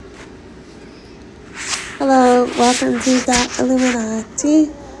Hello, welcome to the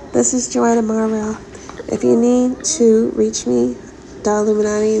Illuminati. This is Joanna Marwell. If you need to reach me, the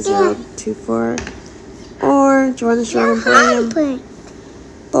Illuminati 024 or Joanna Jordan Brilliant,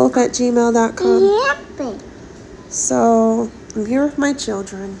 both at gmail.com. So, I'm here with my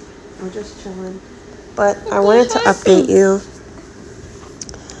children. We're just chilling. But I wanted to update you.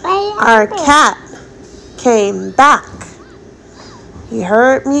 Our cat came back. You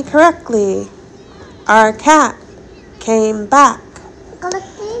heard me correctly. Our cat came back.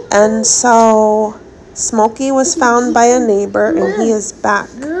 And so Smokey was found by a neighbor and he is back.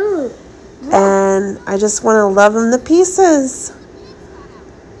 And I just want to love him to pieces.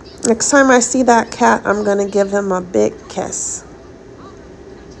 Next time I see that cat, I'm going to give him a big kiss.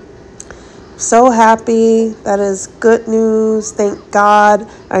 So happy. That is good news. Thank God.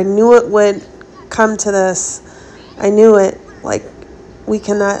 I knew it would come to this. I knew it. Like, we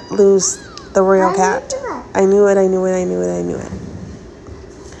cannot lose the royal cat. I knew it.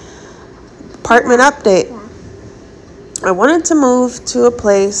 Apartment update. I wanted to move to a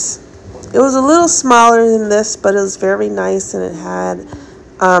place. It was a little smaller than this, but it was very nice, and it had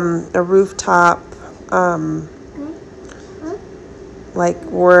a rooftop, like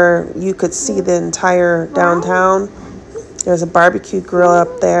where you could see the entire downtown. There's a barbecue grill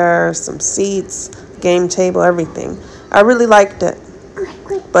up there, some seats, game table, everything. I really liked it,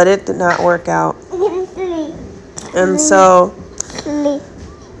 but it did not work out. And so,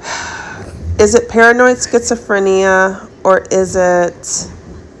 is it paranoid schizophrenia, or is it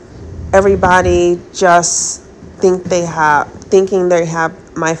everybody just thinking they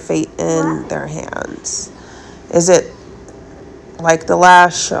have my fate in their hands? Is it like the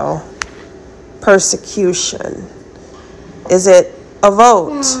last show, persecution? Is it a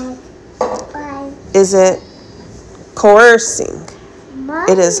vote? Is it coercing?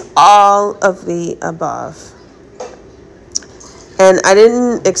 It is all of the above. And I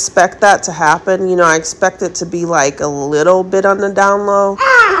didn't expect that to happen. You know, I expect it to be like a little bit on the down low.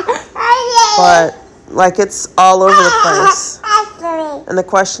 But like it's all over the place. And the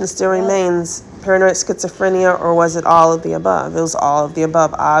question still remains, paranoid schizophrenia, or was it all of the above? It was all of the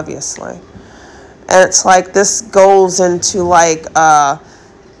above, obviously. And it's like this goes into like a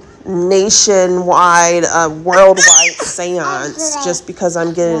nationwide, worldwide seance just because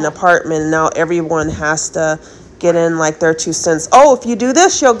I'm getting an apartment and now everyone has to get in like their 2 cents. Oh, if you do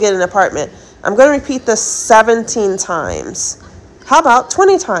this, you'll get an apartment. I'm going to repeat this 17 times. How about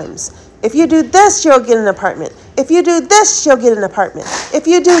 20 times? If you do this, you'll get an apartment. If you do this, you'll get an apartment. If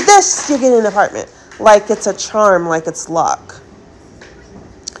you do this, you'll get an apartment. Like it's a charm, like it's luck.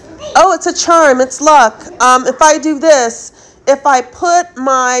 Oh, it's a charm, it's luck. If I do this, if I put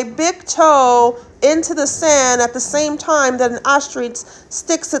my big toe into the sand at the same time that an ostrich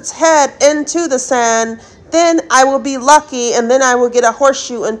sticks its head into the sand, then I will be lucky, and then I will get a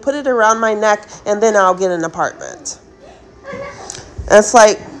horseshoe and put it around my neck, and then I'll get an apartment. And it's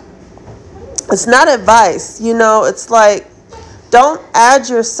like, it's not advice, you know, it's like, don't add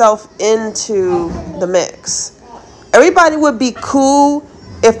yourself into the mix. Everybody would be cool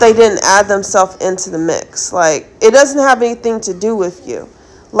if they didn't add themselves into the mix. Like, it doesn't have anything to do with you.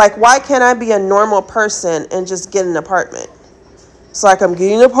 Like, why can't I be a normal person and just get an apartment? It's like, I'm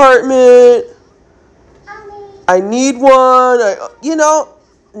getting an apartment. I need one.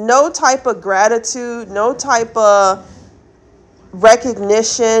 No type of gratitude, no type of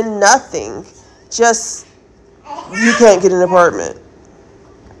recognition, nothing. Just, you can't get an apartment.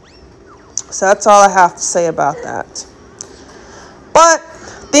 So that's all I have to say about that. But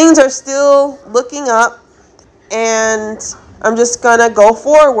things are still looking up, and I'm just going to go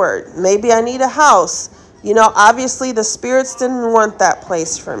forward. Maybe I need a house. You know, obviously the spirits didn't want that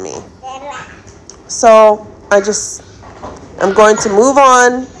place for me. So I'm going to move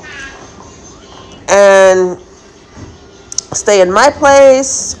on and stay in my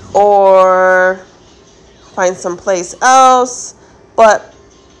place or find someplace else. But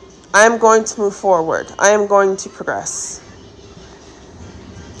I'm going to move forward. I am going to progress.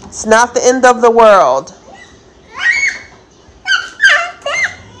 It's not the end of the world.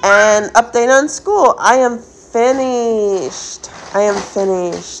 And update on school. I am finished.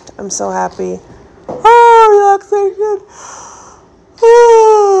 I'm so happy. Oh, relaxation.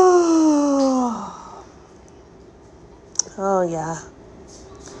 Oh, yeah.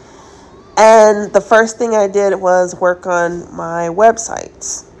 And the first thing I did was work on my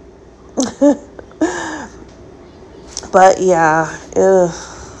websites. But yeah,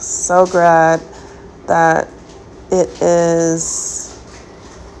 so glad that it is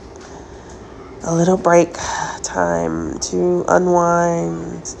a little break time to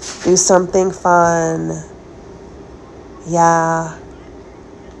unwind, do something fun, Yeah.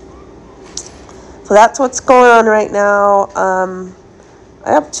 So that's what's going on right now.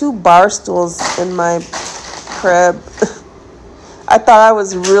 I have 2 bar stools in my crib. I thought I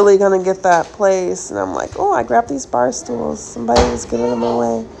was really going to get that place. And I'm like, oh, I grabbed these bar stools. Somebody was giving them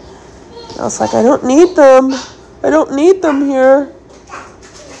away. And I was like, I don't need them. I don't need them here.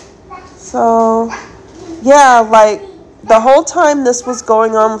 So, yeah, like, the whole time this was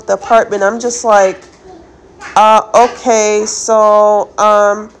going on with the apartment, I'm just like, okay, so,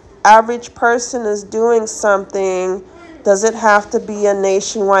 average person is doing something. Does it have to be a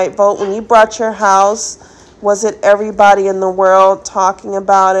nationwide vote? When you bought your house, was it everybody in the world talking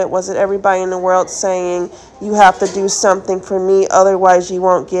about it? Was it everybody in the world saying, you have to do something for me, otherwise you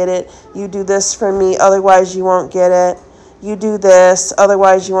won't get it? You do this for me, otherwise you won't get it. You do this,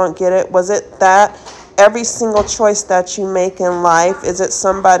 otherwise you won't get it. Was it that? Every single choice that you make in life, is it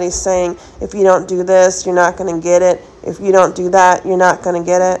somebody saying, if you don't do this, you're not going to get it? If you don't do that, you're not going to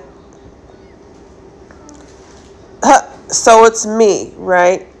get it? So it's me,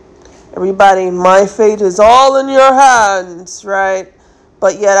 right? Everybody, my fate is all in your hands, right?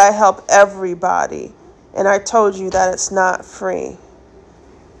 But yet I help everybody. And I told you that it's not free.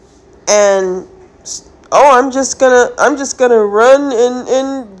 And I'm just gonna run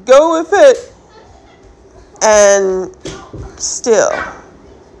and go with it. And still,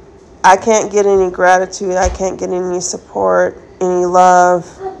 I can't get any gratitude. I can't get any support, any love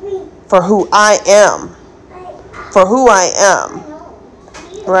for who I am. For who I am,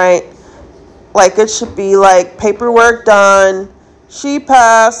 right? Like, it should be like paperwork done, she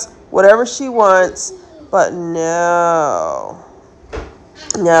passed, whatever she wants. But no,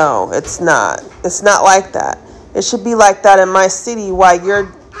 it's not. It's not like that. It should be like that in my city while you're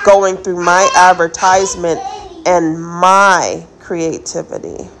going through my advertisement and my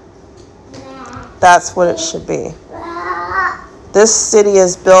creativity. That's what it should be. This city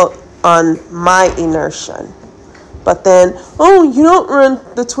is built on my inertia. But then, you don't run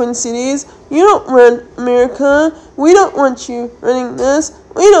the Twin Cities. You don't run America. We don't want you running this.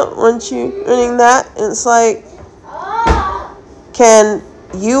 We don't want you running that. And it's like, can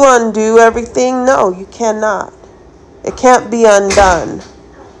you undo everything? No, you cannot. It can't be undone.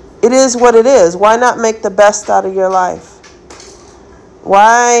 It is what it is. Why not make the best out of your life?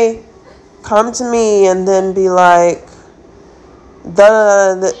 Why come to me and then be like,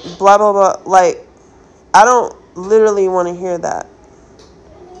 blah, blah, blah. Like, I don't literally want to hear that.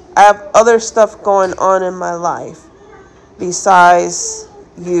 I have other stuff going on in my life besides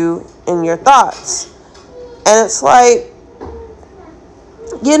you and your thoughts. And it's like,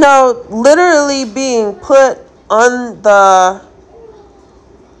 literally being put on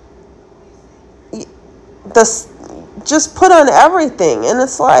just put on everything. And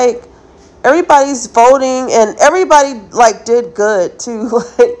it's like, everybody's voting and everybody like did good too.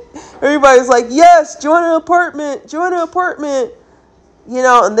 Like, everybody's like, yes, join an apartment.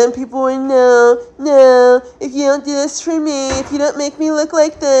 And then people were, no, if you don't do this for me, if you don't make me look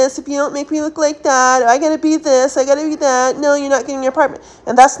like this, if you don't make me look like that, I gotta be this, I gotta be that, no, you're not getting your apartment.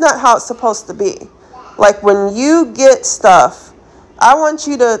 And that's not how it's supposed to be. Like, when you get stuff, I want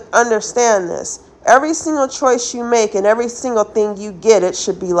you to understand this. Every single choice you make and every single thing you get, it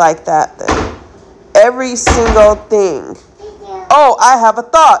should be like that then. Every single thing. Oh, I have a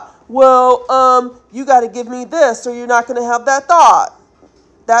thought. Well, you got to give me this or you're not going to have that thought.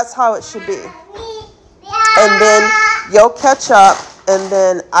 That's how it should be. And then you'll catch up and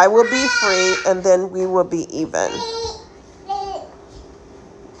then I will be free and then we will be even.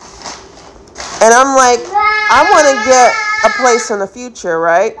 And I'm like, I want to get a place in the future,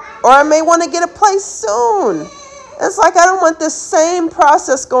 right? Or I may want to get a place soon. It's like, I don't want this same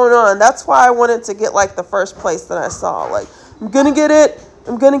process going on. That's why I wanted to get like the first place that I saw. Like, I'm going to get it.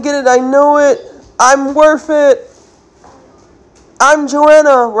 I know it. I'm worth it. I'm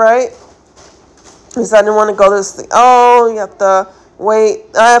Joanna, right? Because I didn't want to go this thing. Oh, you have to wait.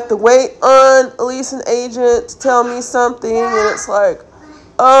 I have to wait on a leasing agent to tell me something. And it's like,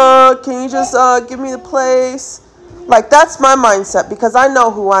 can you just give me the place? Like, that's my mindset because I know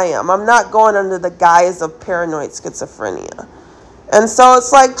who I am. I'm not going under the guise of paranoid schizophrenia. And so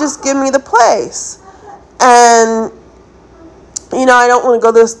it's like, just give me the place. And, I don't want to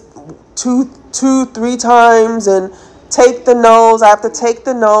go this 2-3 times and take the no's. I have to take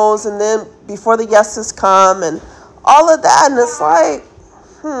the no's and then before the yeses come and all of that. And it's like,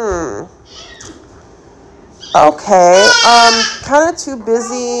 okay, I'm kind of too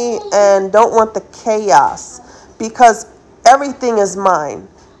busy and don't want the chaos. Because everything is mine.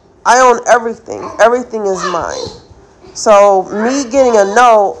 I own everything. Everything is mine. So me getting a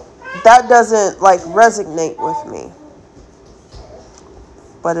no, that doesn't like resonate with me.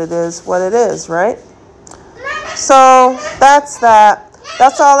 but it is what it is, right? So that's that.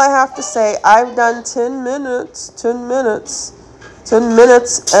 That's all I have to say. I've done 10 minutes, 10 minutes, 10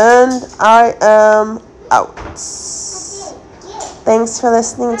 minutes, and I am out. Thanks for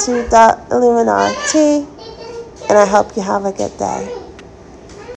listening to The Illuminati, and I hope you have a good day.